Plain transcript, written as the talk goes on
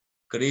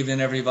Good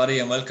evening, everybody,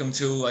 and welcome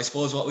to, I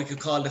suppose, what we could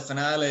call the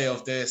finale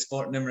of the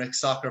Sporting Limerick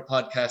Soccer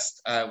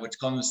podcast, which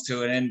comes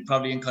to an end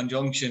probably in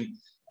conjunction,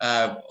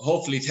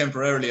 hopefully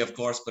temporarily, of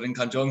course, but in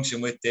conjunction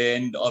with the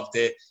end of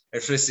the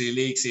Electricity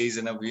League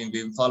season. And we've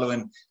been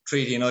following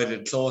Treaty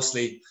United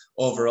closely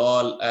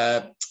overall.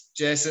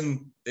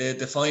 Jason,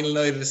 the final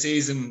night of the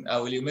season,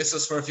 will you miss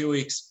us for a few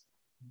weeks?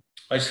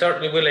 I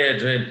certainly will,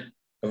 Adrian.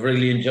 I've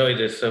really enjoyed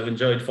this. I've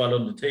enjoyed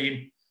following the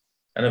team,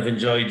 and I've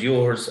enjoyed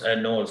yours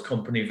and Noel's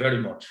company very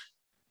much.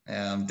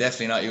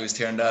 Definitely not used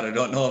to hearing that. I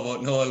don't know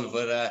about Noel,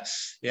 but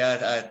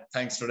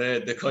thanks for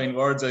the kind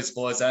words, I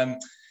suppose.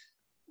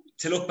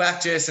 To look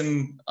back,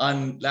 Jason,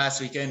 on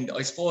last weekend,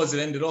 I suppose it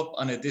ended up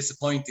on a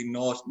disappointing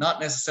note, not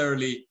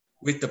necessarily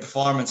with the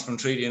performance from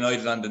Treaty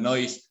United on the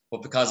night,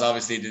 but because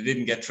obviously they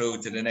didn't get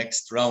through to the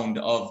next round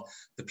of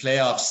the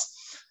playoffs.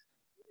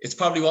 It's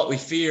probably what we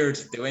feared.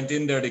 They went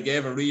in there, they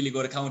gave a really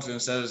good account of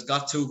themselves,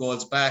 got 2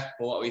 goals back,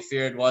 but what we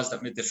feared was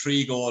that the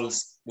 3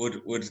 goals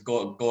would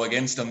go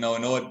against them. Now, I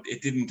know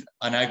it didn't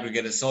on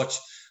aggregate as such,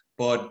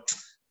 but,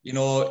 you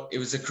know, it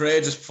was a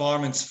courageous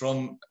performance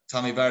from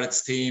Tommy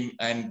Barrett's team,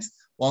 and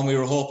one we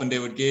were hoping they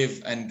would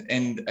give and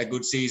end a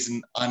good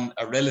season on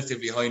a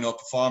relatively high note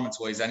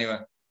performance-wise anyway.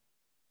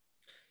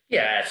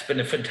 Yeah, it's been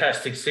a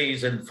fantastic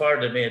season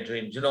for them,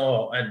 Adrian, you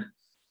know, and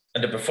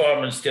the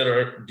performance the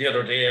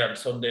other day on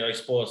Sunday, I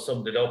suppose,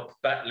 summed it up,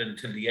 battling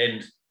till the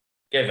end,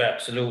 gave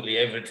absolutely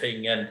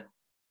everything. And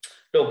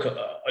look,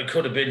 I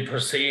could have been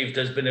perceived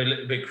as being a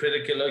little bit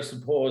critical, I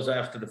suppose,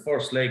 after the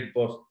first leg,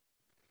 but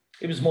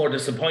it was more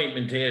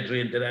disappointment,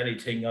 Adrian, than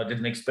anything. I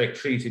didn't expect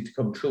Treaty to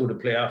come through the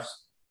playoffs.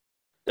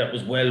 That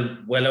was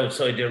well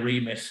outside their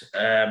remit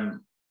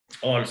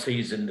all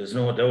season. There's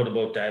no doubt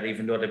about that,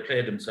 even though they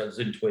played themselves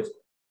into it.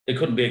 They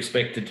couldn't be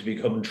expected to be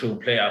coming through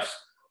playoffs.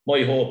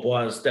 My hope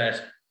was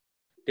that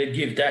they'd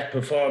give that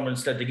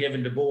performance that they gave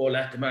in the bowl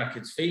at the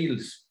Markets Field.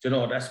 You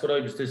know, that's what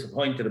I was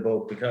disappointed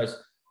about, because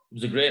it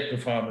was a great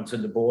performance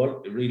in the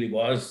bowl. It really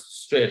was,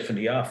 straight from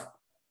the off.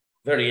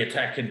 Very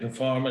attacking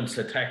performance,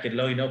 attacking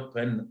lineup,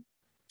 and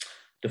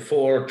the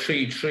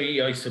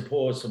 4-3-3, I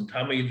suppose, from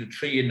Tommy, the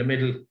 3 in the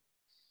middle,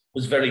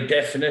 was very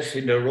definite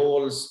in their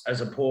roles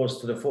as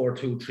opposed to the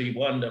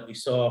 4-2-3-1 that we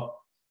saw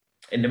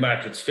in the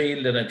Markets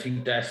Field. And I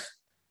think that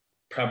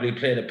probably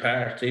played a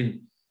part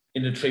in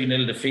the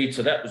 3-0 defeat.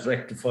 So that was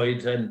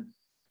rectified. And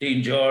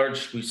Dean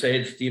George, we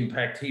said the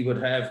impact he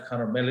would have.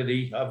 Conor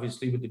Melody,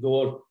 obviously, with the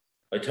goal,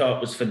 I thought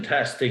was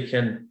fantastic.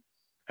 And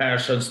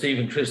harsh on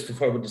Stephen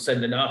Christopher with the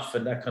sending off,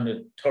 and that kind of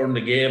turned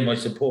the game, I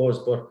suppose.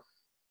 But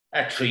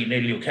at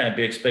 3-0, you can't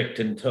be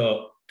expecting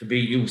to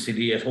beat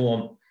UCD at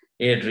home,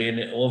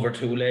 Adrian, over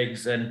 2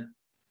 legs. And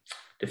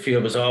the fear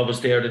was always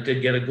there that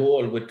they'd get a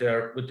goal with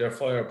their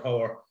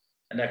firepower.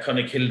 And that kind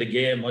of killed the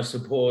game, I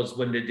suppose,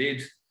 when they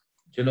did.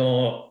 You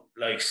know,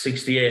 like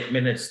 68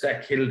 minutes,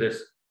 that killed it.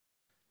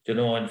 You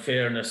know, in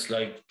fairness,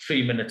 like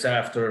 3 minutes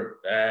after,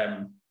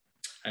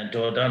 and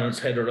O'Donnell's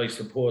header, I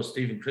suppose,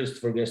 Stephen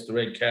Christopher gets the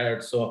red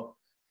card. So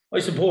I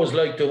suppose,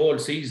 like the whole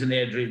season,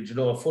 Adrian, you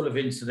know, full of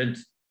incident,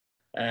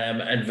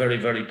 and very,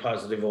 very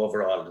positive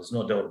overall. There's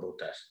no doubt about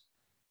that.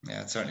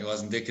 Yeah, it certainly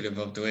was indicative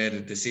of the way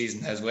that the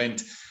season has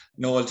went.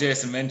 Noel,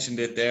 Jason mentioned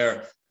it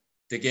there.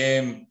 The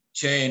game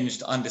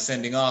changed on the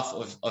sending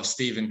off of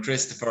Stephen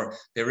Christopher.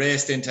 They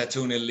raced into a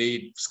 2-0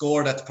 lead,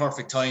 scored at the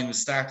perfect time,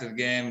 started the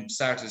game,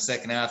 started the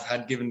second half,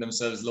 had given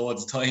themselves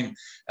loads of time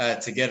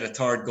to get a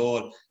 3rd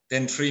goal.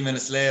 Then 3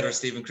 minutes later,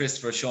 Stephen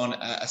Christopher shown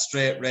a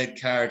straight red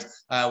card.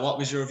 What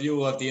was your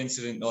view of the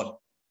incident,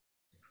 Noel?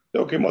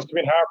 Look, it must have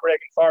been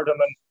heartbreaking for them,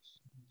 and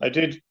I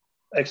did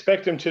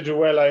expect them to do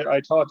well. I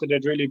thought that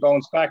they'd really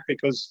bounce back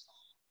because,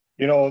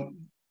 you know,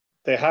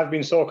 they have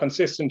been so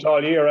consistent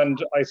all year,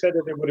 and I said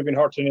that they would have been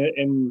hurt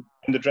in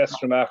the dressing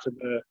room after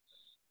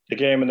the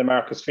game in the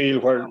Markets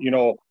Field, where, you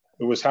know,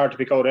 it was hard to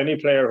pick out any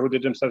player who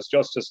did themselves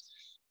justice.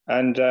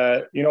 And,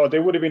 you know, they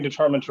would have been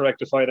determined to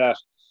rectify that.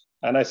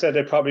 And I said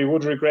they probably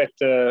would regret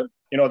the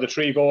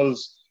 3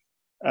 goals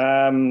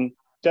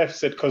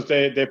deficit, because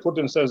they put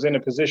themselves in a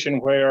position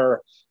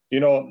where, you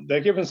know, they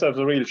give themselves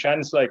a real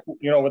chance, like,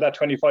 you know, with that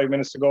 25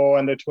 minutes to go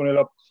and they're 2-0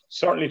 up,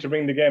 certainly to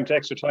bring the game to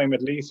extra time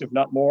at least, if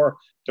not more,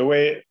 the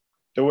way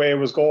it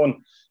was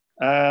going.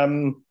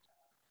 The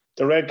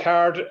red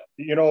card,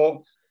 you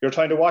know, you're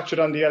trying to watch it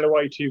on the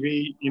LOI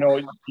TV, you know,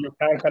 you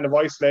can kind of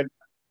isolate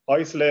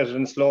it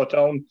and slow it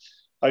down.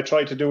 I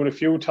tried to do it a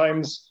few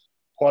times.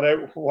 What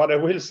I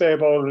will say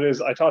about it is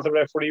I thought the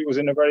referee was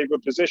in a very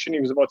good position. He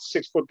was about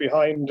 6 foot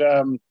behind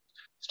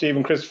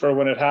Stephen Christopher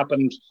when it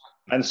happened,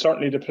 and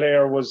certainly the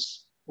player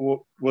was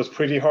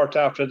pretty hurt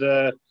after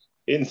the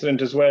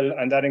incident as well,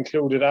 and that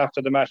included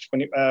after the match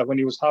when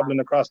he was hobbling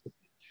across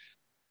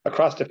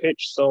the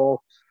pitch.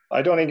 So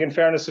I don't think, in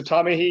fairness to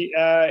Tommy,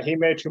 he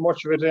made too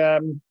much of it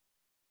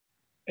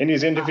in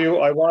his interview.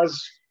 I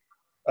was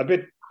a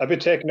bit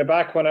taken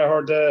aback when I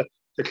heard the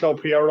club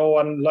PRO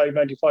on Live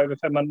 95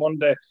 FM on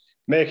Monday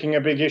making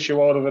a big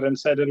issue out of it and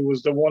said that it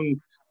was the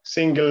one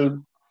single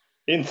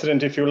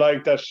incident, if you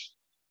like,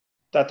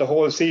 that the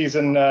whole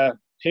season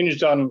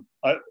hinged on.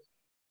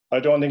 I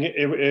don't think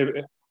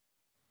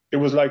it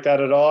was like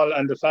that at all.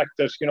 And the fact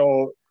that, you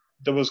know,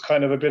 there was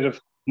kind of a bit of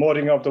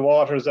mudding of the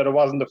waters, that it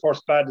wasn't the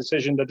first bad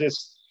decision that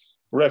this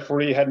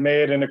referee had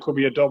made, and it could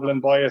be a Dublin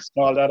bias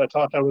and all that. I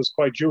thought that was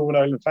quite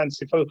juvenile and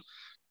fanciful.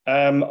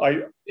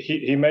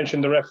 He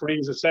mentioned the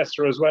referee's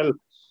assessor as well.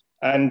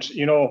 And,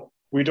 you know,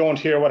 we don't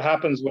hear what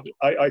happens. But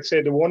I'd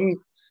say the one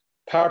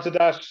part of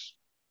that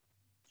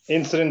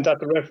incident that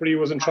the referee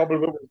was in trouble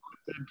with,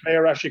 the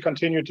player actually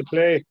continued to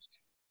play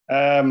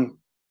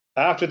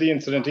after the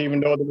incident, even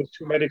though there was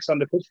 2 medics on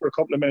the pitch for a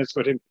couple of minutes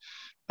with him.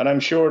 And I'm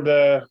sure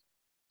the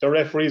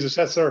referee's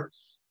assessor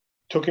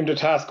took him to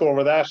task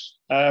over that.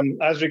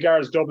 As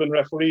regards Dublin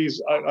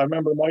referees, I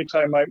remember my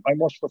time, I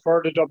much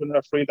preferred a Dublin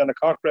referee than a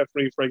Cork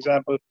referee, for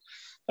example.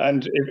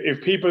 And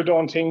if people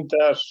don't think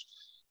that,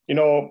 you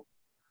know,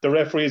 the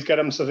referees get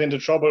themselves into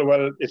trouble,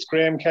 well, it's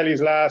Graham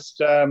Kelly's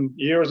last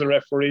year as a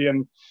referee,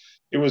 and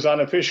it was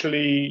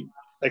unofficially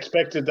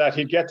expected that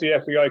he'd get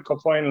the FAI Cup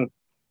final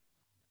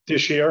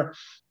this year,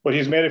 but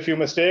he's made a few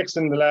mistakes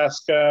in the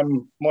last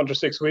month or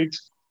 6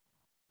 weeks.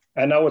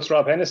 And now it's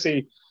Rob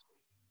Hennessy.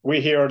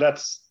 We hear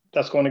that's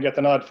going to get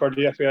the nod for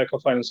the FAI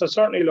Cup final. So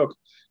certainly, look,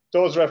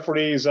 those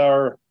referees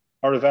are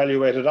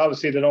evaluated.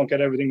 Obviously, they don't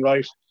get everything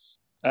right.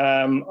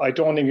 I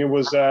don't think it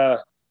was a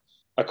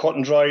cut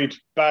and dried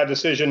bad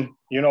decision.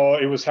 You know,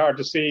 it was hard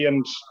to see.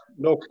 And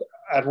look,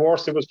 at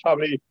worst, it was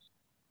probably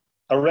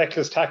a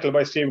reckless tackle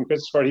by Stephen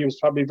Christopher. He was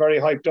probably very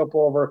hyped up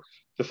over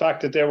the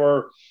fact that they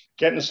were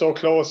getting so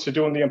close to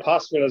doing the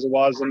impossible as it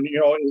was. And, you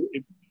know,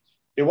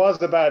 it was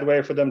the bad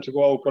way for them to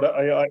go out. But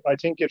I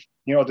think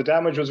the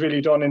damage was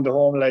really done in the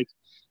home leg.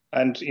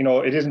 And, you know,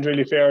 it isn't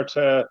really fair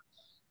to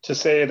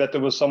say that there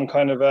was some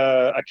kind of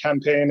a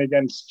campaign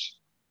against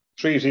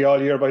Treaty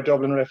all year by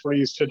Dublin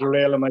referees to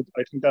derail him.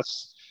 I think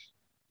that's,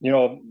 you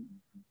know,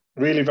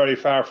 really very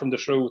far from the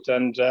truth.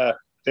 And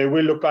they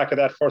will look back at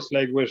that first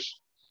leg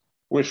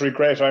with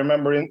regret. I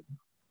remember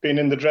being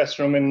in the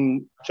dressing room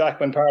in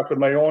Jackman Park with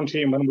my own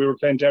team when we were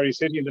playing Derry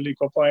City in the League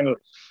Cup final,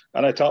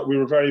 and I thought we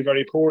were very,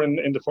 very poor in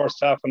the first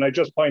half. And I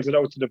just pointed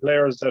out to the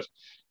players that,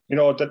 you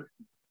know,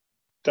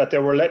 that they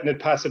were letting it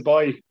pass it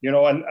by, you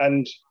know,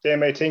 and they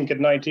may think at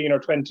 19 or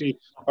 20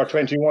 or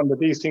 21 that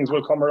these things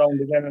will come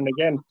around again and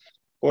again,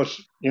 but,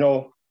 you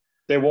know,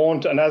 they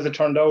won't. And as it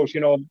turned out, you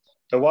know,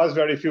 there was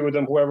very few of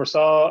them who ever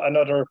saw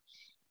another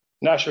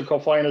National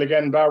Cup final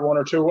again, bar one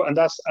or two, and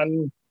that's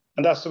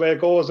the way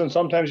it goes. And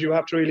sometimes you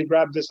have to really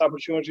grab this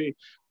opportunity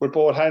with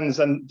both hands.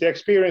 And the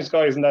experienced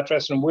guys in that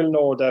dressing room will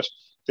know that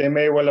they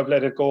may well have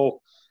let it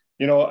go,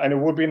 you know. And it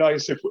would be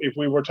nice if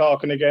we were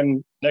talking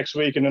again next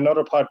week in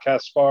another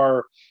podcast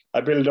for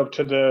a build up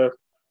to the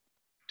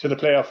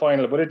playoff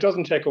final. But it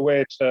doesn't take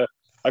away to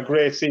a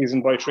great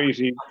season by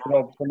Treaty, you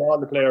know, from all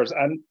the players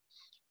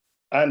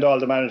and all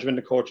the management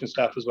and coaching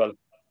staff as well.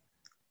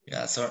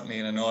 Yeah, certainly.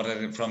 And I know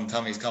that from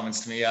Tommy's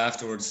comments to me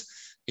afterwards,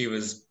 he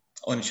was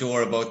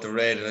unsure about the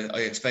red. I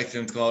expected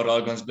him to go out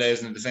all guns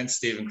blazing in defence of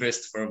Stephen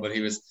Christopher, but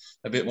he was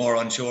a bit more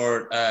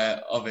unsure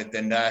of it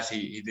than that.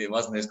 He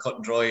wasn't as cut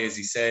and dry as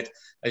you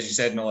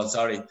said, Noel,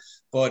 sorry.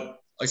 But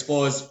I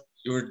suppose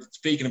you were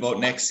speaking about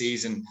next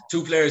season.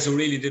 2 players who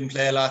really didn't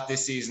play a lot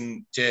this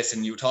season,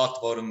 Jason, you talked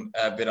about them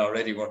a bit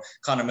already, were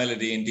Conor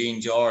Melody and Dean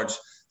George.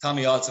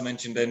 Tommy also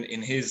mentioned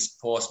in his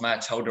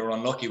post-match how they were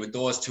unlucky with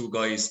those 2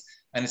 guys.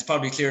 And it's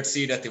probably clear to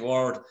see that they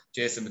were,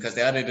 Jason, because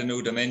they added a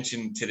new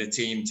dimension to the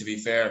team, to be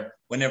fair,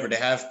 whenever they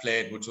have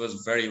played, which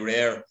was very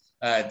rare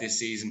this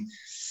season.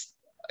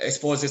 I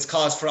suppose it's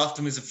cause for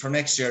optimism for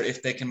next year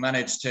if they can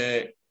manage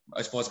to,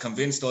 I suppose,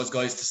 convince those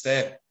guys to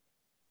stay.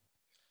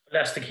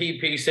 That's the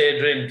key piece,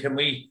 Adrian. Can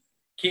we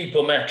keep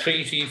them at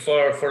Treaty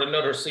for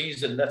another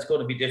season? That's going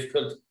to be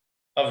difficult.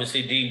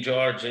 Obviously, Dean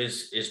George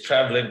is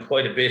travelling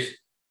quite a bit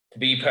to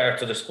be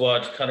part of the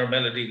squad. Conor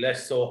Melody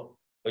less so,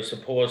 I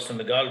suppose, from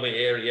the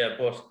Galway area,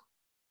 but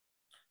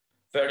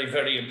very,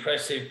 very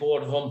impressive,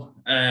 both of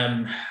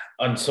them.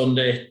 On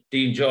Sunday,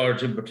 Dean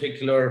George in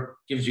particular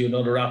gives you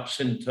another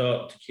option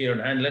to Kieran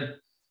Hanlon,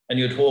 and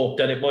you'd hope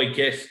that it might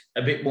get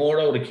a bit more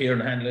out of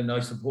Kieran Hanlon, I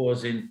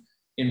suppose, in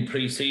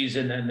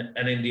pre-season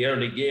and in the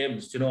early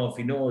games, you know, if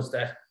he knows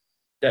that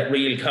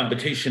real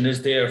competition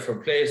is there for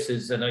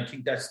places. And I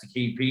think that's the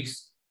key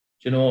piece.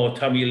 You know,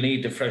 Tommy will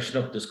need to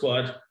freshen up the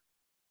squad.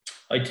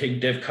 I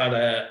think they've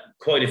got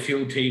quite a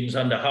few teams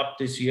on the hop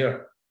this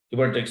year. They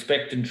weren't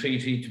expecting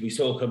Treaty to be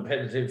so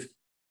competitive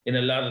in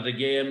a lot of the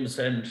games.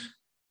 And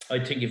I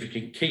think if you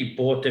can keep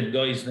both them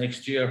guys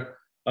next year,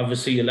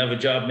 obviously you'll have a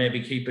job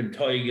maybe keeping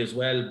Tig as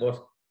well.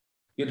 But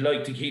you'd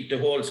like to keep the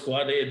whole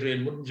squad,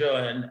 Adrian, wouldn't you?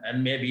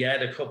 And maybe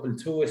add a couple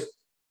to it.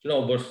 You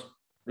know, but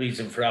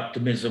reason for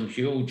optimism,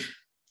 huge.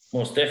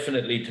 Most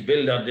definitely to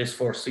build on this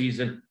first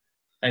season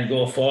and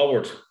go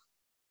forward.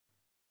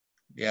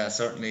 Yeah,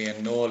 certainly.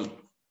 And Noel,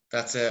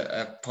 that's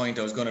a point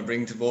I was going to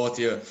bring to both of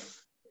you.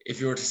 If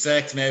you were to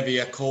select maybe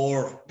a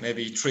core,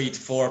 maybe 3 to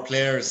 4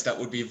 players that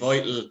would be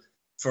vital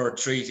for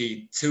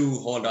Treaty to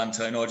hold on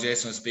to. I know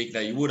Jason was speaking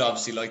that you would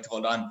obviously like to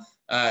hold on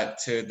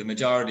to the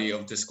majority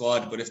of the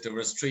squad, but if there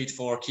was 3 to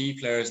 4 key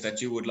players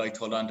that you would like to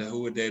hold on to,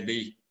 who would they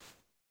be?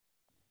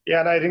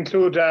 Yeah, and I'd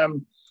include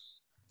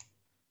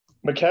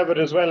McKevitt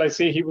as well. I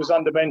see he was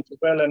on the bench as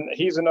well, and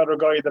he's another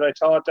guy that I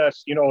thought that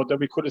that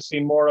we could have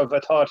seen more of. I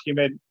thought he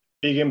made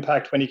big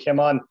impact when he came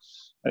on,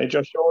 and it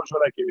just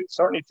shows you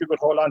certainly if you could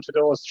hold on to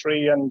those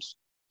three and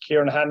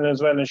Kieran Hanlon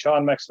as well and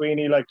Sean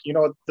McSweeney,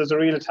 there's a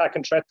real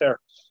attacking threat there,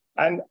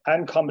 and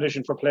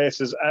competition for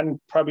places and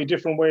probably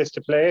different ways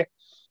to play.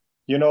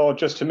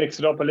 Just to mix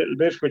it up a little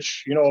bit,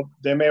 which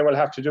they may well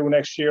have to do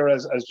next year,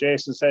 as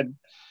Jason said,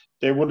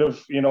 they would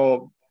have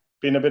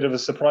been a bit of a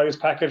surprise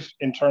packet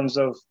in terms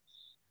of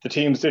the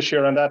teams this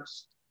year, and that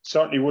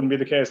certainly wouldn't be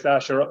the case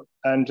last year.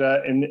 And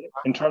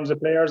in terms of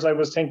players, I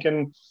was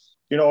thinking,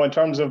 in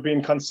terms of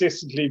being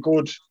consistently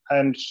good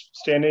and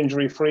staying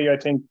injury free, I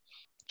think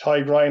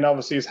Ty Ryan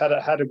obviously has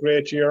had a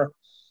great year.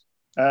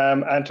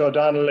 Anto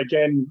O'Donnell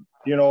again,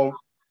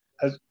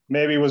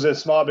 maybe was a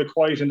small bit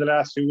quiet in the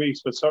last few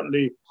weeks, but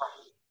certainly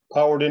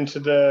powered into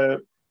the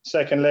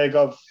second leg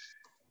of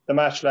the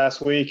match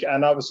last week,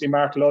 and obviously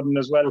Mark Ludden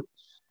as well.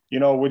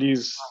 With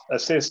his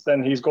assists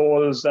and his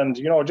goals and,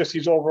 just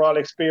his overall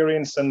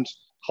experience and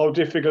how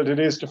difficult it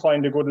is to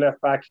find a good left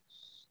back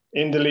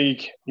in the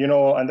league,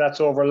 and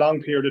that's over a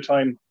long period of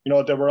time.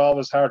 They were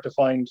always hard to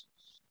find.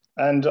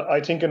 And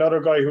I think another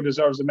guy who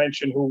deserves a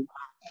mention, who,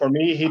 for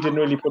me, he didn't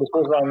really put a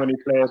foot wrong when he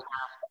played.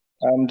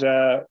 And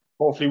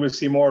hopefully we'll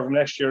see more of him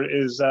next year,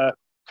 is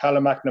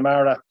Callum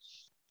McNamara,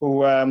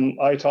 who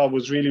I thought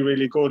was really,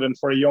 really good. And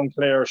for a young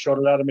player, showed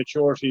a lot of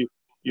maturity.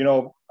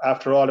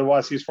 After all, it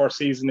was his first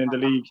season in the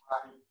league.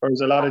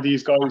 Whereas a lot of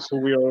these guys who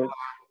we are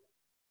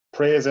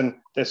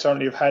praising, they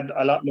certainly have had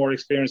a lot more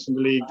experience in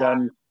the league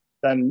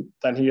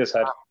than he has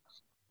had.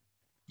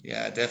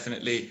 Yeah,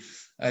 definitely.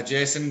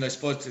 Jason, I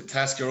suppose to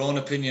ask your own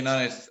opinion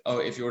on it,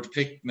 if you were to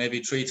pick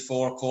maybe 3 to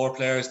 4 core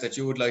players that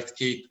you would like to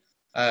keep,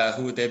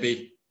 who would they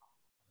be?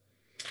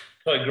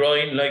 Ty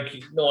Ryan,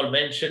 like Noel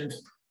mentioned,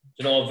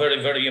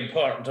 very, very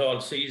important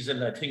all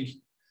season. I think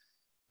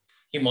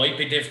he might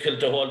be difficult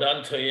to hold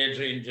on to,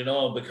 Adrian,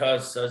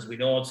 because, as we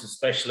know, it's a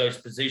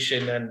specialised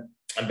position, and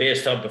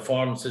based on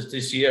performances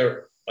this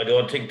year, I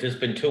don't think there's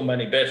been too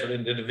many better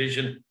in the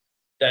division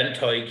than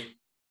Tig.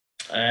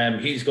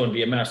 He's going to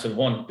be a massive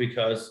one,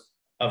 because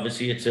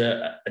obviously it's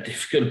a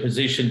difficult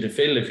position to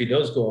fill if he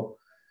does go.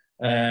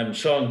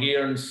 Sean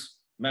Gearns,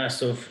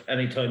 massive.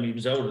 Anytime he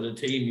was out of the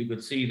team, you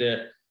could see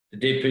the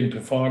dip in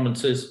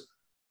performances.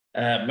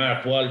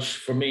 Mark Walsh,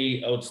 for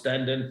me,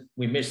 outstanding.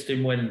 We missed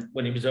him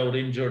when he was out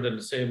injured, and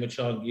the same with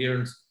Sean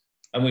Gearns.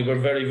 And we were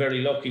very,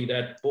 very lucky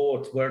that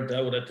both weren't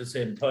out at the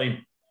same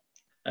time.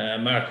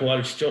 Mark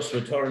Walsh just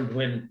returned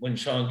when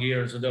Sean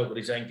Gearns was out with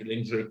his ankle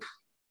injury.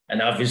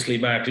 And obviously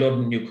Mark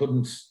Ludden, you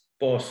couldn't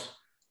but,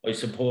 I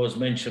suppose,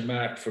 mention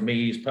Mark. For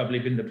me, he's probably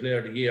been the player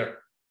of the year.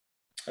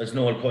 As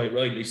Noel quite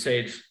rightly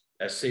said,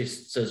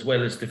 assists as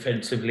well as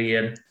defensively,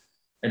 and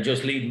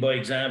just leading by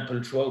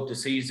example throughout the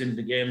season,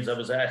 the games I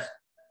was at.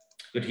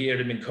 Could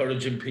hear him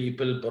encouraging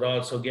people, but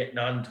also getting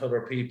on to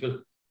other people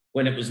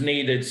when it was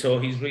needed. So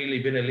he's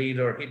really been a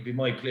leader. He'd be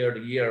my player of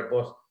the year,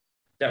 but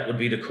that would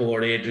be the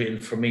core, Adrian,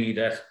 for me.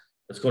 That's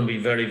going to be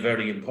very,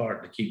 very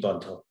important to keep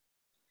on to.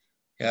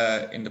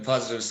 Yeah, in the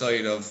positive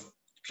side of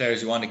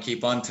players you want to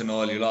keep on to,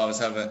 Noel, you'll always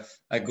have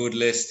a good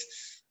list.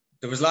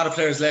 There was a lot of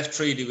players left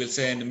treaty, we'll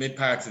say, in the mid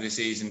part of the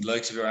season, the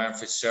likes of your Aaron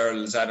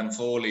Fitzgerald's, Adam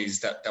Foley's,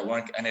 that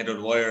weren't, and Ed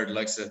O'Dwyer, the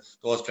likes of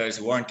those players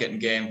who weren't getting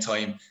game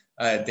time.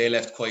 They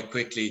left quite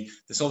quickly.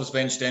 The subs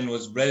bench then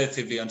was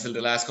relatively, until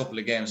the last couple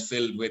of games,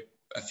 filled with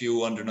a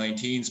few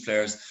under-19s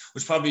players,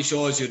 which probably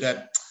shows you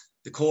that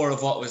the core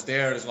of what was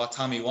there is what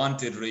Tommy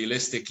wanted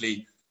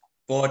realistically.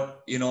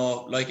 But,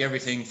 like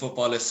everything,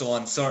 football is so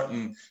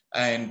uncertain.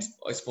 And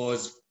I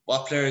suppose,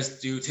 what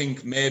players do you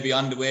think may be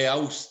on the way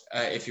out,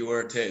 if you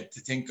were to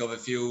think of a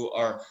few,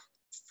 or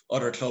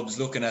other clubs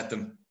looking at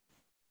them?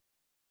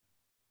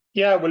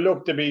 Yeah, well,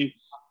 look, to be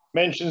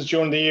mentions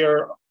during the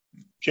year,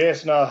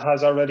 Jason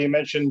has already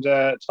mentioned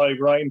Ty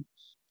Ryan,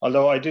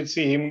 although I did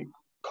see him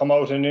come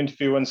out in an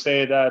interview and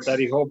say that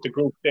he hoped the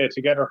group stay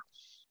together.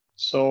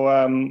 So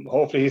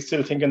hopefully he's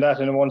still thinking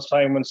that in a month's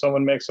time when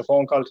someone makes a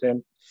phone call to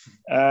him.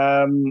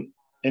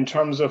 In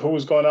terms of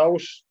who's gone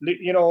out,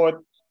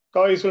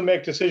 guys will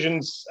make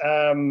decisions.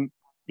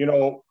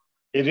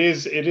 It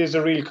is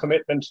a real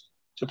commitment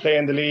to play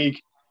in the league.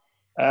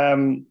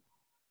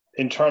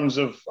 In terms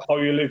of how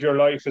you live your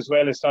life as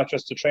well, it's not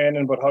just the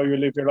training, but how you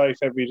live your life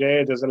every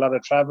day. There's a lot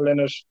of travel in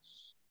it.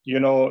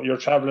 You're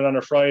traveling on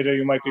a Friday,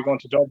 you might be going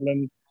to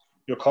Dublin,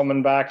 you're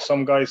coming back.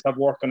 Some guys have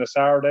work on a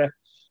Saturday.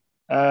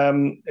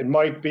 It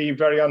might be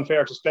very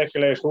unfair to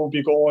speculate who'll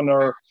be going,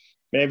 or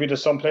maybe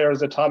there's some players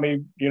that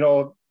Tommy,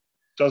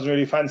 doesn't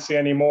really fancy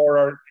anymore,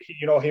 or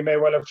he may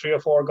well have 3 or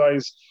 4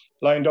 guys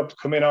lined up to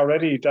come in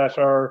already that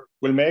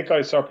will make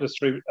guys surplus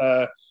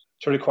to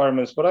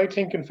requirements. But I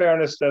think, in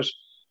fairness, that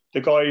the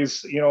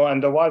guys,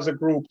 and there was a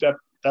group that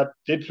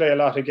did play a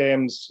lot of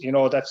games,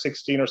 that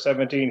 16 or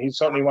 17, he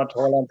certainly want to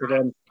hold on to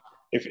them.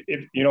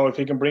 If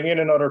he can bring in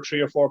another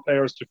 3 or 4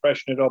 players to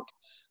freshen it up,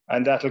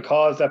 and that'll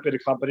cause that bit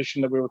of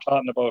competition that we were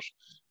talking about,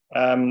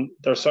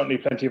 there's certainly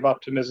plenty of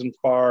optimism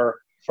for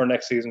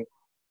next season.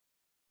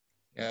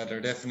 Yeah,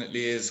 there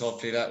definitely is.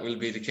 Hopefully that will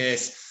be the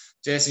case.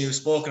 Jason, you've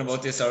spoken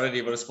about this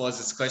already, but I suppose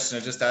it's a question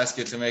I'll just ask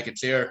you to make it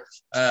clear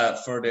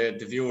for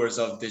the viewers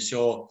of the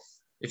show.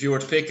 If you were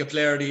to pick a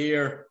player of the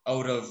year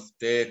out of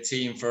the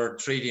team for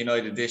Treaty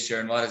United this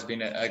year and what has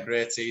been a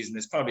great season,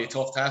 it's probably a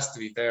tough task to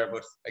be fair,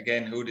 but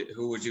again,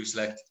 who would you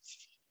select?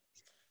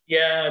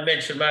 Yeah, I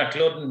mentioned Mark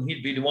Ludden.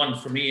 He'd be the one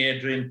for me,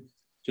 Adrian.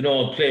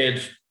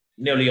 Played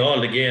nearly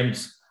all the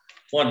games.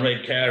 One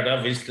red card,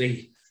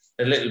 obviously,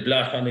 a little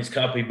block on his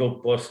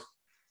copybook, but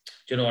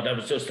that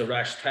was just a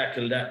rash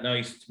tackle that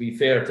night, to be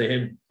fair to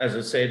him. As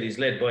I said, he's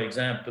led by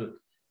example.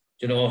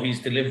 His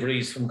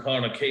deliveries from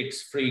corner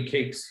kicks, free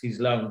kicks, his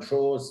long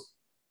throws.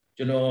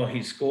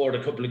 He scored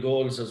a couple of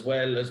goals as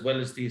well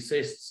as the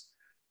assists.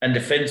 And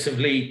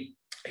defensively,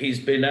 he's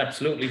been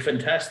absolutely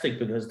fantastic,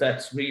 because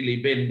that's really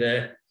been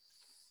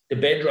the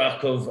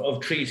bedrock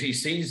of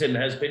Treaty's season,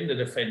 has been the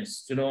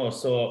defence.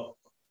 So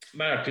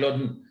Mark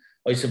Ludden,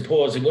 I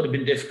suppose it would have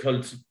been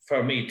difficult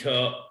for me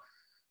to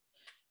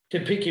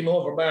pick him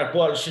over Mark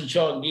Walsh and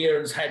Sean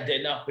Gearns had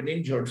they not been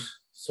injured.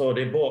 So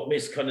they both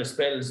missed kind of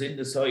spells in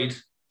the side.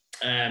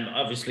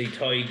 Obviously,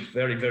 Tig,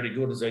 very, very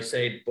good, as I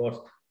said,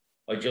 but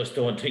I just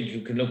don't think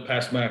you can look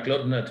past Mark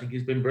Ludden. I think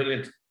he's been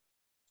brilliant.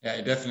 Yeah,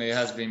 he definitely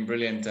has been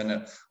brilliant.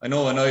 And I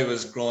know when I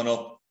was growing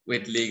up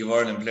with League of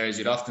Ireland players,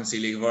 you'd often see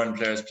League of Ireland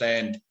players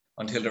playing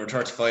until they were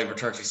 35 or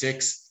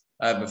 36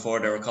 before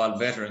they were called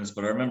veterans.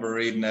 But I remember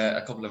reading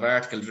a couple of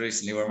articles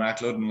recently where Mark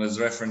Ludden was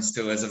referenced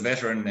to as a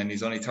veteran, and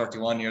he's only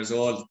 31 years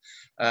old,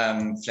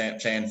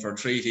 playing for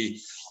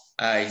Treaty.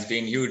 He's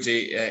been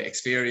hugely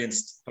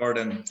experienced for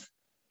them.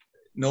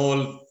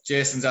 Noel,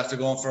 Jason's after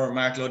going for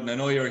Mark Ludden. I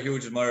know you're a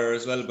huge admirer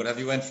as well, but have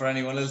you went for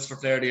anyone else for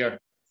player of the year?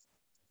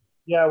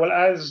 Yeah, well,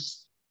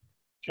 as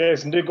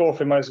Jason did go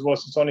for him, I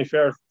suppose it's only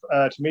fair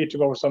to me to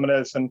go for someone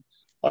else, and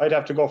I'd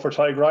have to go for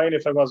Tig Ryan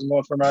if I wasn't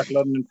going for Mark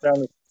Ludden, in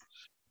fairness.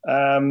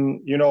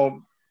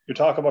 You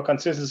talk about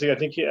consistency. I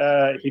think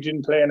he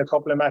didn't play in a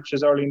couple of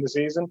matches early in the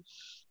season,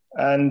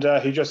 and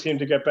he just seemed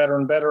to get better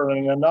and better.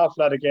 And in an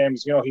awful lot of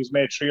games, he's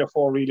made 3 or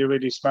 4 really,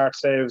 really smart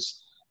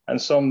saves and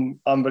some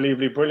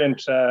unbelievably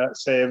brilliant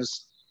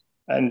saves.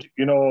 And,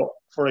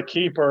 for a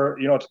keeper,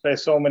 to play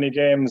so many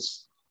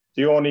games,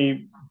 the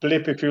only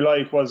blip, if you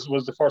like, was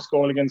the first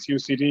goal against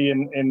UCD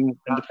in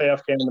the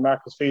playoff game in the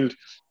Marcus Field,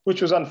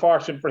 which was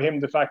unfortunate for him,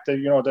 the fact that,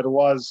 that it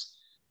was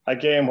a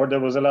game where there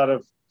was a lot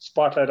of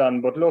spotlight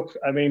on. But look,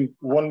 I mean,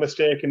 one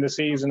mistake in the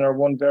season, or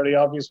one very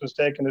obvious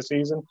mistake in the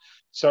season,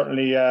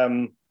 certainly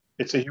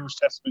it's a huge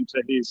testament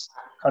to his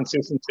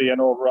consistency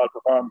and overall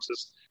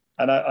performances.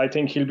 And I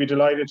think he'll be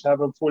delighted to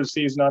have a full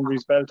season under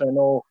his belt. I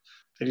know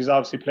that he's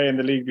obviously played in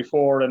the league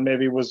before and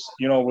maybe was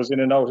in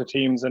and out of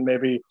teams and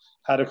maybe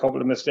had a couple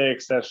of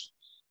mistakes that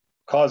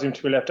caused him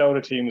to be left out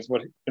of teams.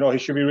 But, he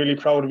should be really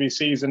proud of his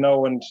season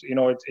now. And,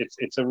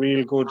 it's a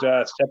real good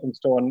stepping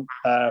stone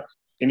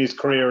in his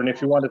career. And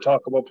if you want to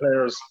talk about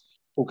players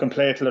who can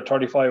play till they're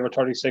 35 or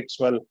 36,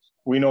 well,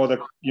 we know that,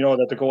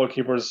 that the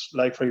goalkeepers,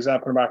 like, for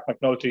example, Mark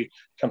McNulty,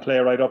 can play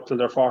right up till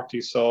their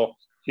 40s. So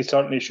he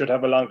certainly should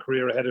have a long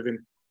career ahead of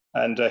him,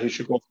 and he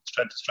should go from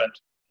strength to strength.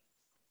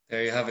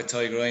 There you have it,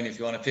 Tig Ryan. If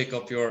you want to pick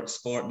up your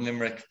Sporting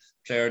Limerick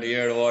Player of the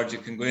Year award, you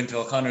can go into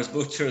O'Connor's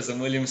Butchers on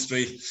William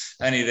Street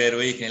any day of the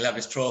week, and he'll have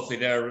his trophy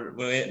there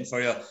waiting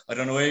for you. I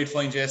don't know where you'd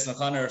find Jason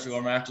O'Connor if you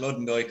were Mark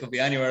Ludden, though. He could be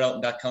anywhere out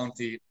in that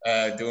county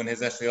doing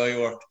his FAI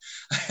work.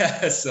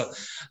 So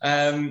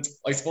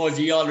I suppose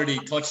you already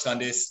touched on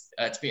this.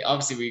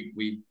 Obviously,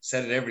 we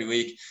said it every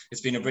week.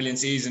 It's been a brilliant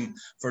season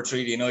for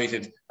Treaty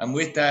United, and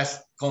with that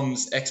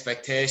comes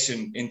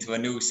expectation into a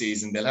new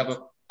season. They'll have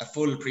a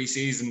full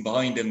pre-season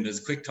behind them. There's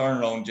a quick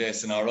turnaround,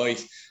 Jason, all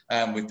right,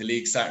 with the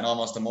league starting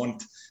almost a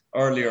month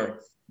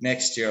earlier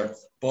next year.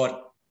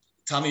 But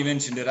Tommy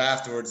mentioned it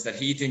afterwards that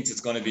he thinks it's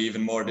going to be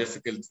even more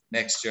difficult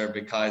next year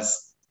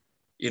because,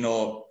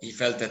 he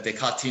felt that they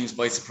caught teams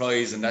by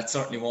surprise, and that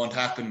certainly won't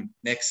happen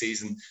next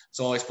season.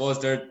 So I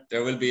suppose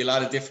there will be a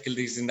lot of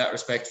difficulties in that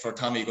respect for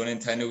Tommy going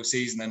into a new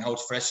season and how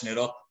to freshen it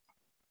up.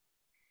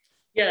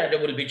 Yeah, there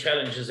will be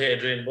challenges,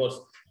 Adrian, but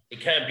it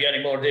can't be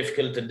any more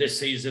difficult than this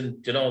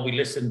season. We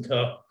listened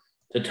to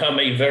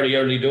Tommy very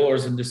early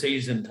doors in the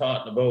season,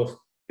 talking about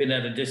being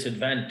at a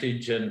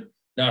disadvantage and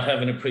not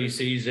having a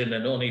pre-season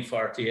and only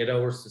 48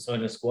 hours to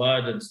sign a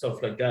squad and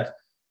stuff like that.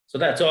 So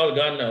that's all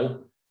gone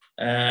now.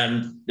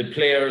 The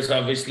players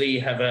obviously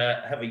have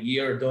a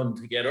year done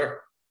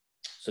together.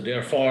 So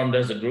they're formed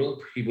as a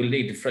group. He will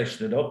need to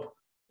freshen it up.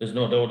 There's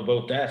no doubt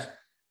about that.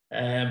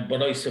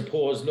 But I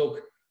suppose,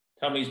 look,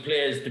 Tommy's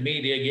plays the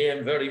media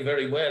game very,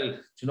 very well.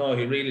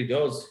 He really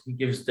does. He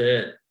gives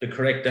the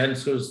correct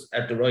answers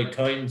at the right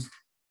times.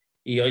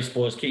 He, I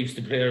suppose, keeps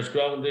the players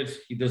grounded.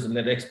 He doesn't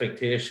let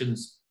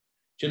expectations,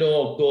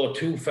 go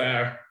too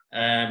far.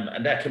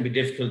 And that can be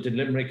difficult in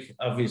Limerick,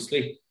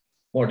 obviously,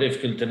 more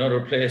difficult than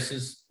other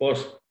places.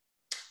 But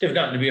they've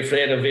nothing to be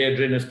afraid of,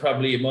 Adrian. It's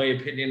probably, in my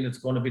opinion, it's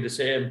going to be the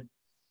same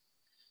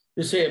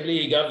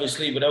league,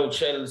 obviously, without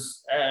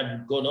Shells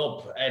going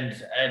up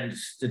and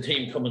the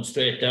team coming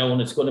straight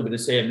down. It's going to be the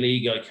same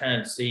league. I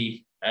can't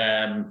see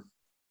the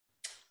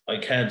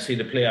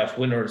playoff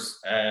winners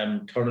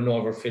turning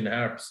over Finn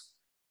Harps.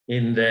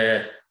 in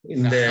the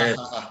in the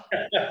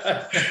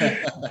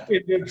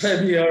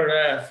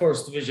Premier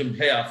First Division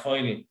playoff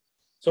final.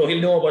 So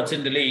he'll know what's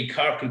in the league.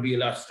 Cork will be a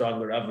lot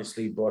stronger,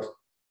 obviously, but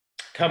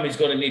Tommy's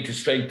going to need to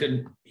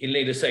strengthen. He'll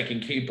need a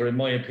second keeper, in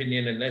my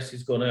opinion, unless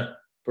he's going to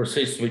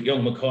persist with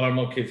young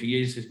McCormack. If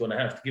he is, he's going to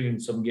have to give him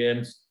some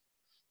games.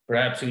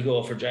 Perhaps he'll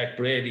go for Jack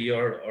Brady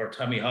or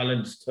Tommy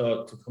Holland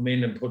to come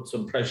in and put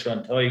some pressure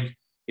on Tig.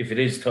 If it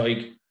is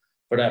Tig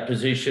for that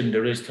position,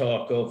 there is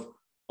talk of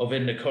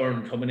Enda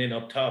Curran coming in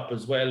up top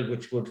as well,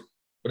 which would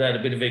add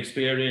a bit of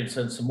experience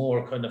and some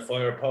more kind of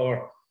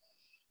firepower.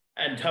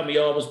 And Tommy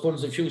always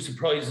pulls a few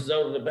surprises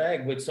out of the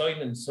bag with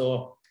signings.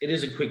 So it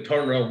is a quick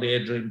turnaround,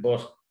 Adrian.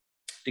 But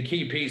the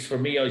key piece for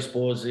me, I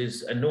suppose,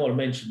 is, and Noel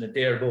mentioned it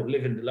there, about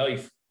living the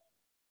life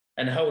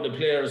and how the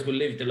players will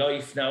live the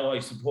life now, I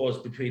suppose,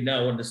 between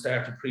now and the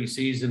start of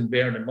pre-season,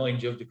 bearing in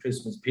mind you have the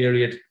Christmas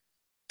period.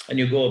 And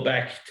you go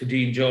back to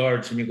Dean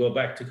George and you go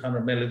back to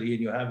Conor Melody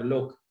and you have a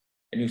look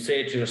and you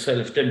say to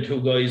yourself, them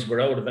two guys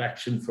were out of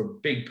action for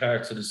big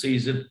parts of the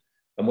season.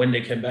 And when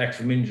they came back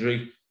from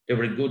injury, they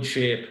were in good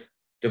shape.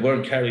 They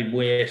weren't carrying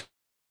weight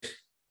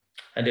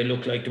and they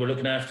looked like they were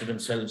looking after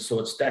themselves.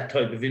 So it's that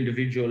type of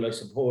individual, I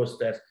suppose,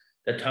 that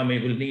Tommy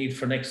will need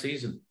for next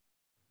season.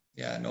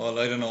 Yeah, no,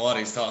 I don't know what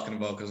he's talking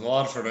about, because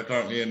Waterford are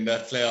currently in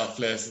that playoff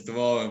place at the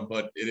moment,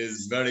 but it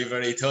is very,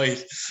 very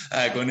tight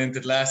going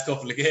into the last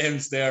couple of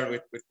games there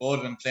with both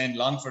of them playing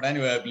Longford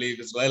anyway, I believe,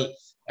 as well.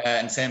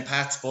 And St.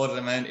 Pat's, both of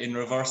them in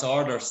reverse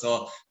order.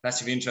 So that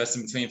should be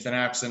interesting between Finn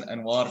Harps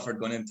and Waterford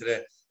going into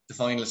the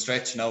final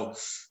stretch now.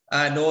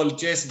 Noel,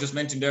 Jason just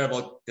mentioned there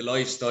about the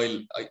lifestyle.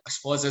 I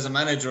suppose as a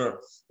manager,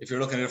 if you're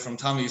looking at it from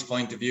Tommy's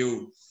point of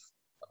view,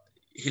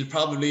 he'll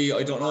probably,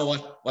 I don't know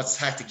what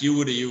tactic you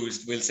would have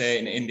used, we'll say,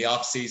 in the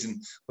off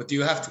season, but do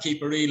you have to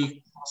keep a real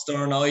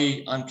stern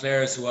eye on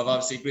players who have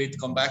obviously agreed to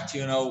come back to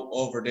you now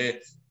over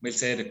we'll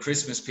say the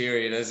Christmas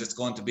period as it's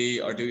going to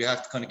be, or do you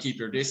have to kind of keep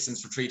your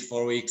distance for 3 to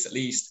 4 weeks at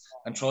least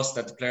and trust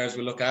that the players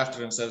will look after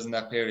themselves in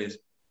that period?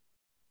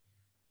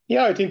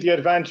 Yeah, I think the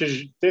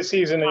advantage this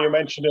season, and you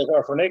mentioned it,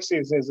 or for next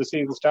season, is the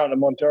season starting a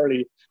month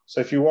early.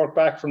 So if you work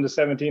back from the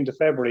 17th of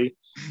February,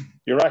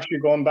 you're actually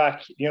going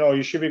back,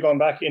 you should be going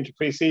back into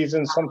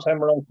pre-season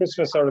sometime around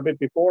Christmas or a bit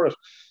before it.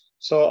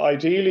 So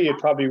ideally, it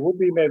probably would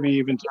be maybe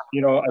even,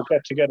 a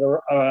get-together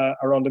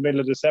around the middle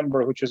of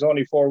December, which is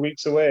only 4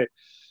 weeks away.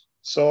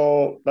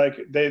 So, like,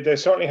 they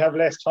certainly have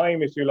less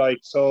time, if you like.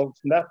 So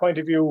from that point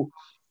of view,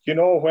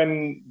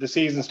 when the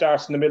season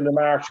starts in the middle of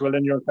March, well,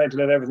 then you're trying to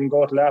let everything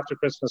go till after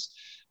Christmas.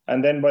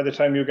 And then by the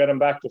time you get them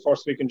back the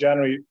first week in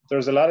January,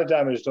 there's a lot of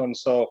damage done.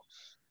 So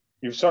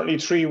you've certainly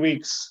 3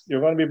 weeks.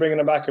 You're going to be bringing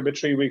them back a bit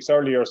 3 weeks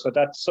earlier. So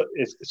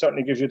it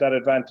certainly gives you that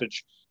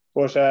advantage.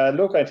 But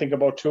look, I think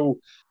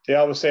they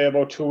always say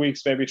about 2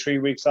 weeks, maybe 3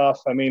 weeks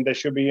off. I mean, they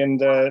should be in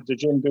the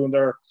gym doing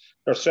their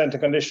strength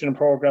and conditioning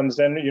programs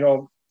then,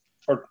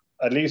 for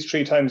at least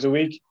 3 times a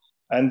week.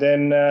 And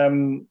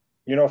then,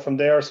 from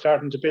there,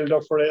 starting to build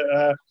up for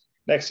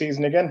next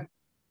season again.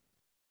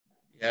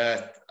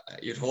 Yeah,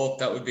 you'd hope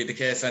that would be the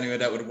case anyway.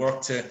 That would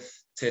work to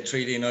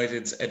Treaty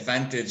United's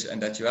advantage, and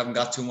that you haven't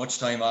got too much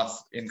time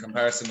off in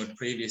comparison with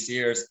previous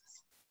years.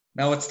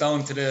 Now it's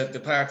down to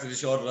the part of the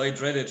show that I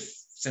dreaded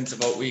since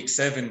about week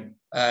 7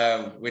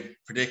 with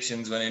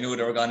predictions, when I knew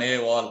they were gone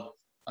AWOL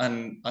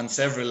on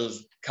several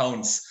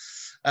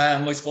counts.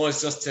 I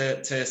suppose just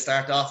to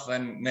start off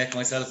and make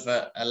myself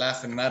a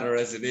laughing matter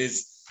as it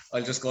is,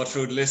 I'll just go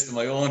through the list of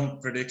my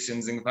own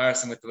predictions in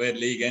comparison with the way the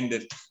league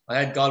ended. I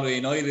had Galway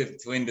United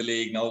to win the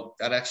league. Now,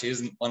 that actually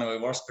isn't one of my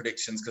worst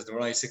predictions, because they were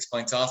only 6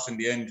 points off in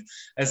the end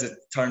as it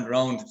turned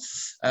around.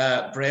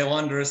 Bray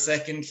Wanderers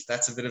second.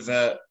 That's a bit of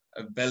a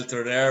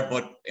belter there.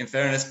 But in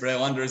fairness, Bray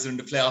Wanderers are in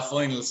the playoff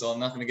final, so I'm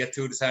not going to get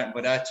too disheartened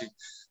by that.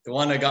 The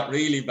one I got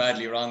really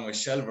badly wrong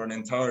was Shelbourne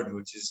in third,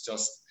 which is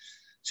just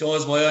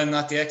shows why I'm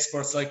not the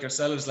experts like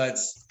yourselves,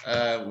 lads,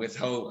 with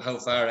how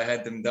far I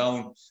had them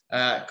down.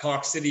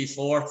 Cork City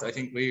fourth. I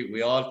think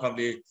we all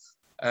probably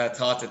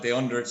thought that they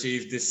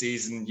underachieved this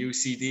season.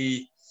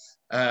 UCD,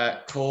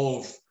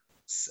 Cove,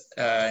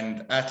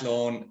 and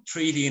Athlone.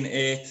 Treaty in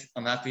eighth.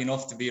 I'm happy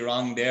enough to be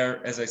wrong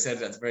there, as I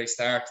said at the very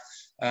start.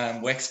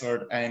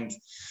 Wexford and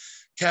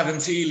Cavan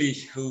Sealy,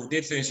 who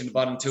did finish in the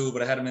bottom 2,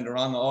 but I had them in the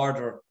wrong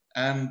order.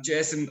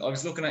 Jason, I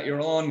was looking at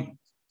your own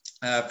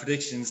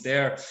predictions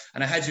there,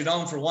 and I had you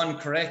down for one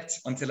correct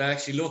until I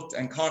actually looked,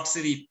 and Cork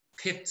City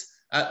pipped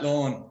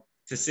Athlone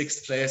to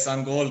 6th place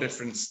on goal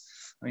difference.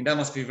 I mean, that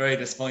must be very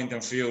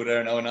disappointing for you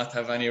there now, not to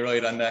have any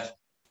right on that.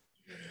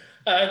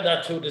 I'm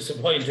not too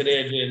disappointed,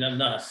 Adrian. I'm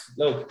not.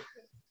 Look,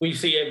 we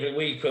see every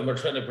week when we're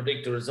trying to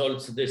predict the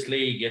results of this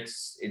league,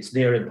 it's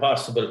near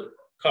impossible.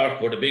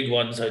 Cork were the big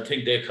ones. I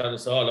think they caught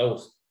us all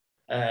out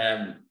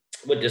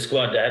with the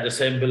squad they had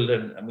assembled,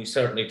 and we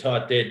certainly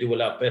thought they'd do a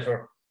lot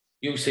better.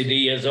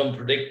 UCD as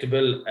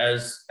unpredictable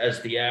as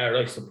they are,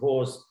 I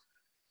suppose,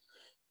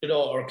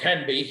 or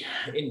can be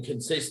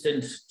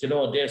inconsistent.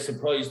 They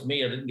surprised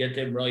me. I didn't get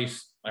them right.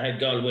 I had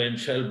Galway and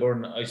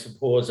Shelbourne, I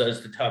suppose,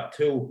 as the top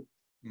 2.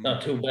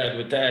 Not too bad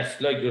with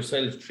that. Like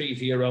yourself,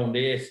 Treaty around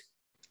 8.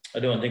 I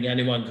don't think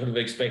anyone could have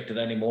expected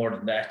any more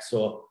than that.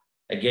 So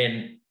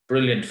again,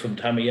 brilliant from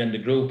Tommy and the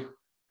group.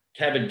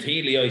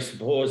 Cabinteely, I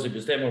suppose it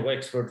was them or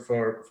Wexford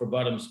for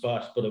bottom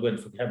spot, but I went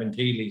for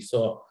Cabinteely.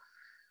 So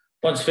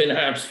once Finn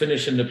Harps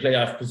finish in the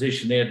playoff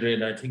position,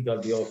 Adrian, I think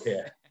I'll be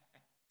okay.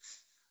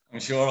 I'm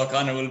sure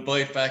O'Connor will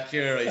bite back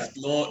here. He's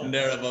gloating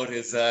there about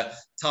his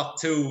top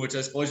two, which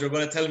I suppose you're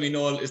going to tell me,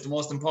 Noel, is the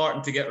most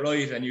important to get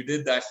right, and you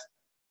did that.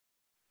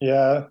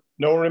 Yeah,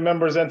 no one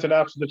remembers anything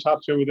after the top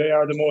two. They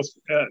are the most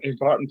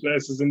important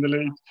places in the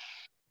league.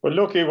 But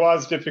look, it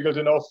was difficult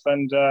enough,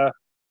 and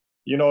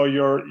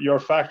you're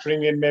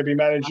factoring in maybe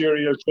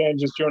managerial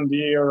changes during the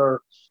year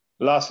or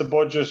loss of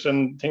budget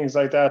and things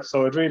like that.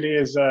 So it really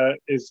is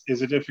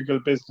a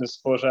difficult business.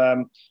 But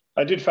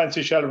I did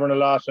fancy Shelbourne a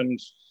lot, and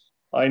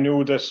I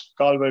knew that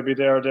Galway would be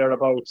there or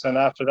thereabouts. And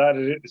after that,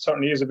 it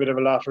certainly is a bit of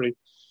a lottery.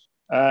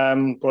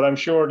 But I'm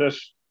sure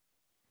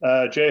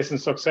that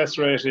Jason's success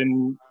rate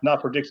in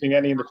not predicting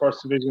any in the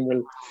first division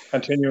will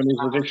continue in his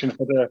prediction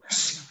for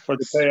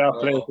the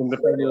playoff place in the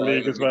Premier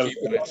League as well.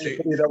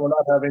 That we're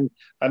not having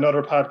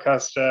another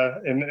podcast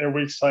in a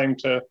week's time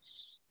to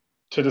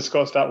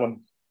discuss that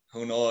one.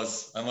 Who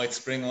knows? I might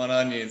spring one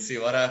on you and see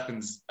what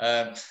happens.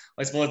 I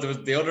suppose there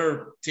was the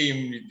other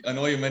team. I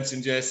know you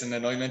mentioned Jason,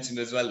 and I mentioned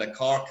as well that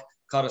Cork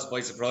caught us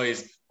by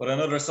surprise. But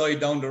another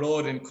side down the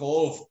road in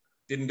Cove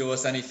didn't do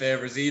us any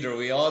favours either.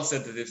 We all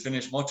said that they'd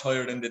finish much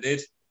higher than they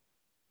did.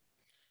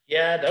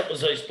 Yeah, that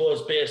was, I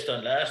suppose, based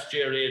on last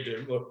year,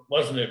 Adrian,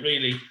 wasn't it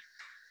really?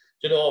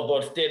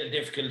 But they had a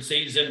difficult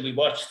season. We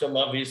watched them,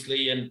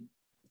 obviously, and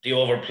they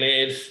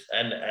overplayed.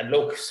 And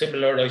look,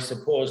 similar, I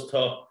suppose,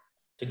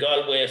 to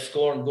Galway,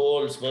 scoring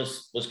goals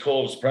was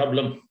Cove's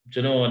problem,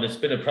 and it's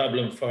been a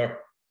problem for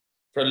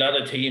a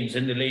lot of teams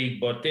in the league,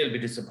 but they'll be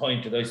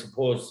disappointed, I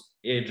suppose,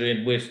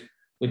 Adrian, with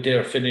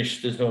their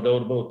finish. There's no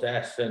doubt about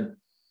that. And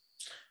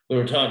we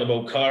were talking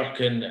about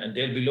Cork, and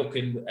they'll be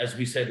looking, as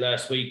we said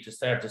last week, to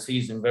start the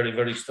season very,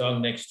 very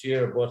strong next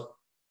year. But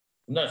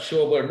I'm not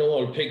sure where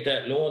Noel picked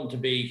that loan to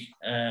be.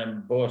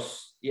 But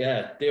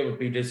yeah, they would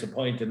be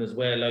disappointing as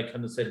well. I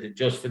kind of said they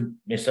just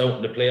miss out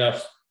in the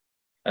playoffs.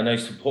 And I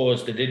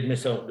suppose they did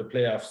miss out in the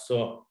playoffs.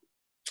 So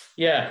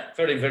yeah,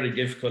 very, very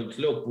difficult.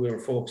 Look, we were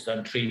focused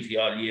on Treaty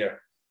all year,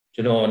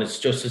 and it's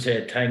just to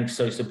say thanks,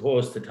 I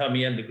suppose, to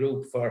Tommy and the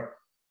group for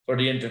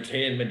the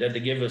entertainment that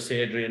they give us,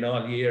 Adrian,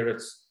 all year.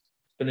 It's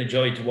been a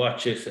joy to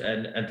watch it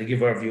and to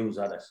give our views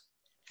on it.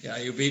 Yeah,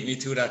 you beat me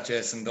to that,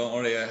 Jason. Don't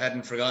worry, I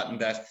hadn't forgotten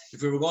that.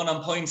 If we were going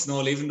on points,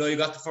 Noel, even though you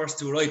got the first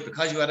two right,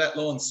 because you had that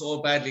loan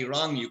so badly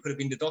wrong, you could have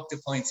been deducted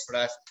points for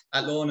that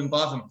at loan and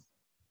bottom.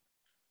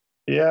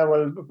 Yeah,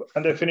 well,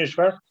 and they finished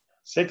where?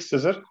 Sixth,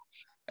 is it?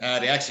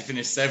 They actually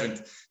finished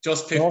seventh,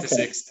 just picked to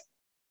sixth.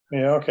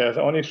 Yeah, okay.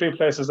 So only 3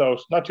 places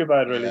out. Not too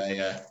bad, really.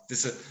 Yeah.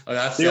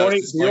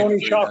 The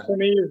only shock for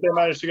me is they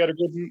managed to get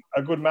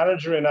a good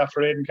manager in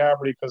after Aidan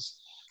Carberry, because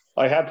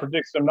I had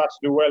predicted them not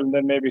to do well, and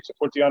then maybe to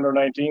put the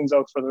under-19s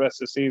out for the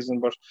rest of the season.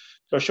 But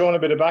they're showing a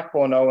bit of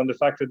backbone now, and the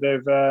fact that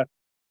they've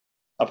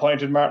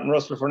appointed Martin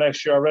Russell for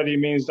next year already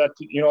means that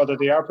that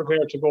they are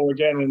prepared to go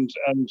again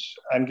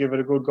and give it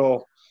a good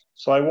go.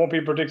 So I won't be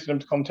predicting them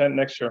to come 10th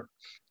next year.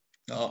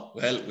 Oh,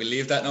 well, we'll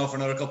leave that now for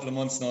another couple of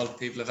months now.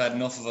 People have had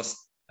enough of us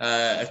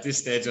at this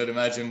stage, I'd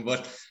imagine.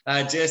 But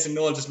Jason,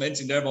 Noel just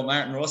mentioned there about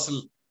Martin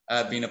Russell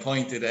being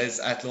appointed as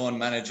Athlone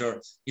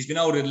manager. He's been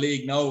out of the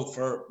league now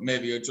for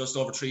maybe just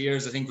over 3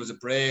 years. I think was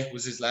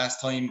his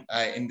last time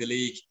in the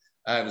league.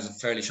 It was a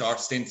fairly short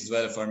stint as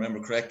well, if I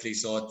remember correctly.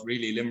 So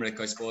really Limerick,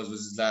 I suppose,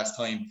 was his last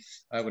time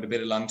with a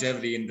bit of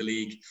longevity in the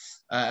league.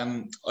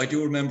 I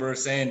do remember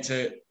saying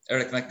to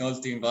Eric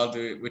McNulty, involved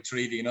with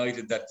Treaty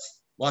United, that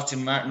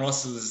watching Martin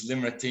Russell's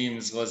Limerick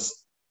teams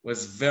was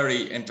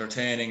very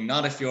entertaining.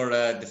 Not if you're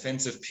a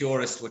defensive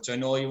purist, which I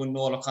know you and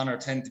Noel O'Connor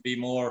tend to be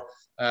more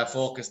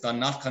focused on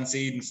not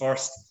conceding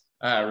first,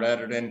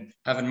 rather than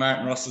having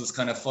Martin Russell's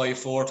kind of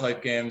 5-4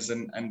 type games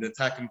and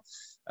attacking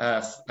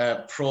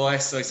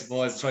prowess, I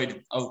suppose, try to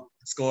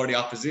outscore the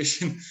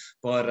opposition.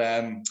 But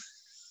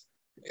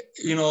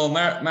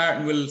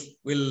Martin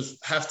will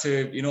have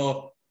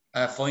to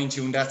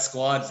fine-tune that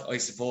squad, I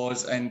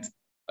suppose, and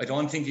I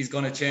don't think he's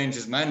going to change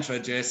his mantra,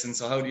 Jason.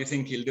 So how do you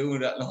think he'll do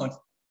that, Lon?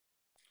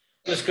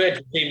 It's great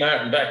to see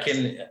Martin back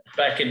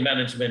in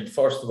management.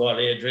 First of all,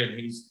 Adrian,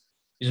 he's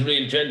a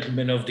real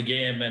gentleman of the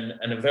game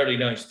and a very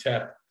nice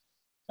chap.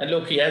 And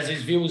look, he has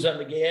his views on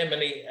the game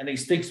and he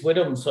sticks with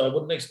them. So I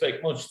wouldn't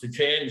expect much to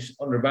change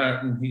under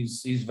Martin.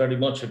 He's very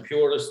much a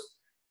purist.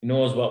 He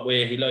knows what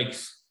way he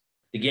likes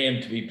the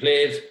game to be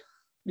played.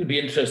 It'll be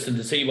interesting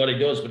to see what he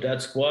does with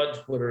that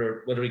squad,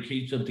 whether he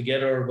keeps them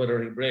together,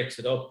 whether he breaks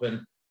it up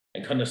and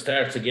kind of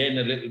starts again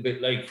a little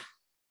bit like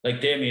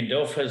Damien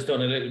Duff has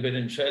done a little bit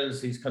in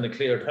Chelsea. He's kind of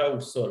cleared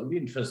house. So it'll be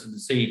interesting to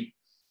see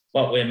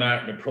what way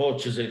Martin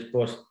approaches it.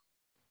 But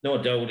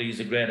no doubt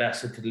he's a great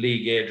asset to the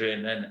league,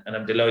 Adrian, and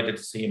I'm delighted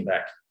to see him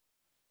back.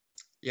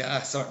 Yeah, I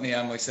certainly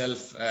am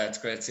myself. It's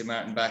great to see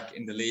Martin back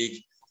in the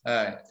league.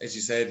 As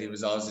you said, he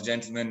was always a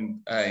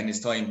gentleman in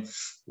his time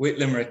with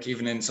Limerick,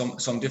 even in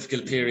some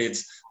difficult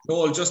periods.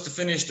 Noel, just to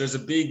finish, there's a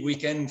big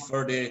weekend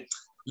for the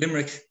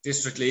Limerick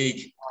District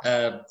League,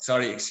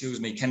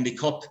 Kennedy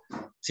Cup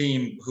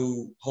team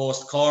who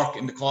host Cork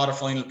in the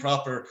quarter-final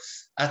proper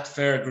at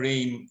Fair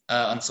Green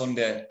on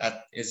Sunday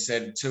at, as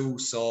said, 2.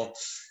 So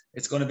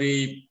it's going to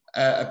be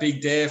a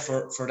big day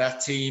for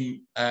that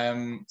team,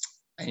 and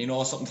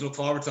something to look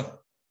forward to.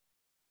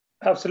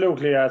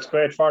 Absolutely, yeah, it's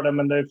great for them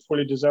and they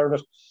fully deserve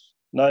it.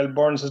 Niall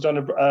Burns has done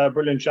a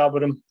brilliant job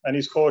with them and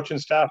his coaching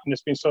staff, and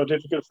it's been so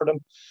difficult for them,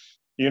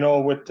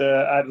 with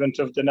the advent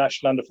of the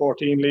National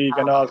Under-14 League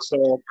and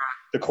also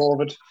the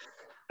COVID.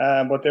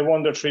 But they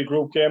won their 3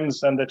 group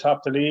games and they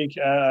topped the league.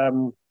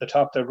 They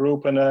topped their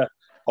group in a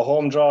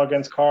home draw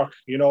against Cork.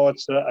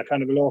 It's a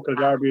kind of a local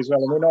derby as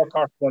well. And we know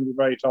Cork is going to be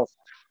very tough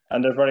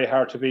and they're very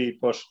hard to beat.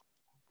 But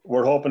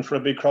we're hoping for a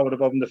big crowd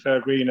above in the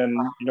Fair Green and,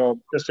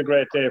 just a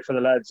great day for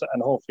the lads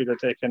and hopefully that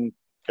they can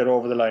get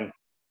over the line.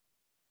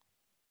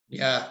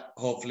 Yeah,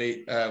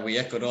 hopefully we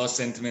echo those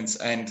sentiments,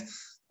 and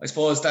I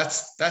suppose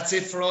that's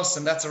it for us,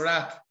 and that's a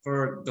wrap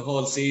for the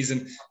whole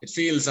season. It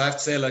feels, I have to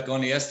say, like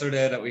only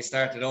yesterday that we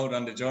started out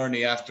on the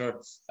journey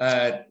after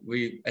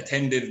we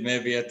attended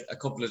maybe a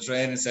couple of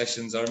training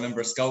sessions. I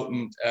remember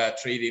scouting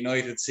Treaty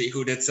United, see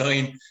who they'd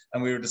sign,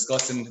 and we were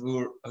discussing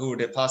who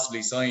they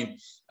possibly sign.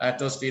 It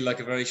does feel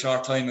like a very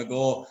short time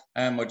ago.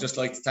 I'd just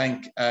like to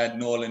thank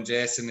Noel and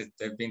Jason.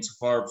 They've been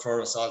superb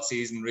for us all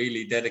season,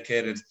 really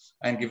dedicated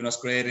and giving us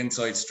great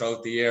insights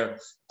throughout the year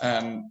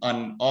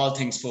on all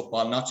things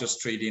football, not just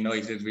Treaty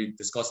United. We've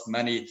discussed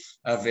many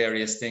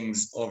various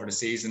things over the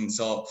season.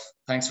 So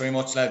thanks very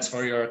much, lads,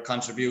 for your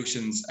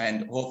contributions,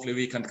 and hopefully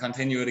we can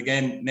continue it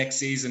again next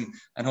season,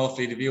 and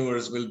hopefully the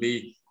viewers will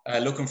be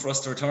looking for us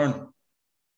to return.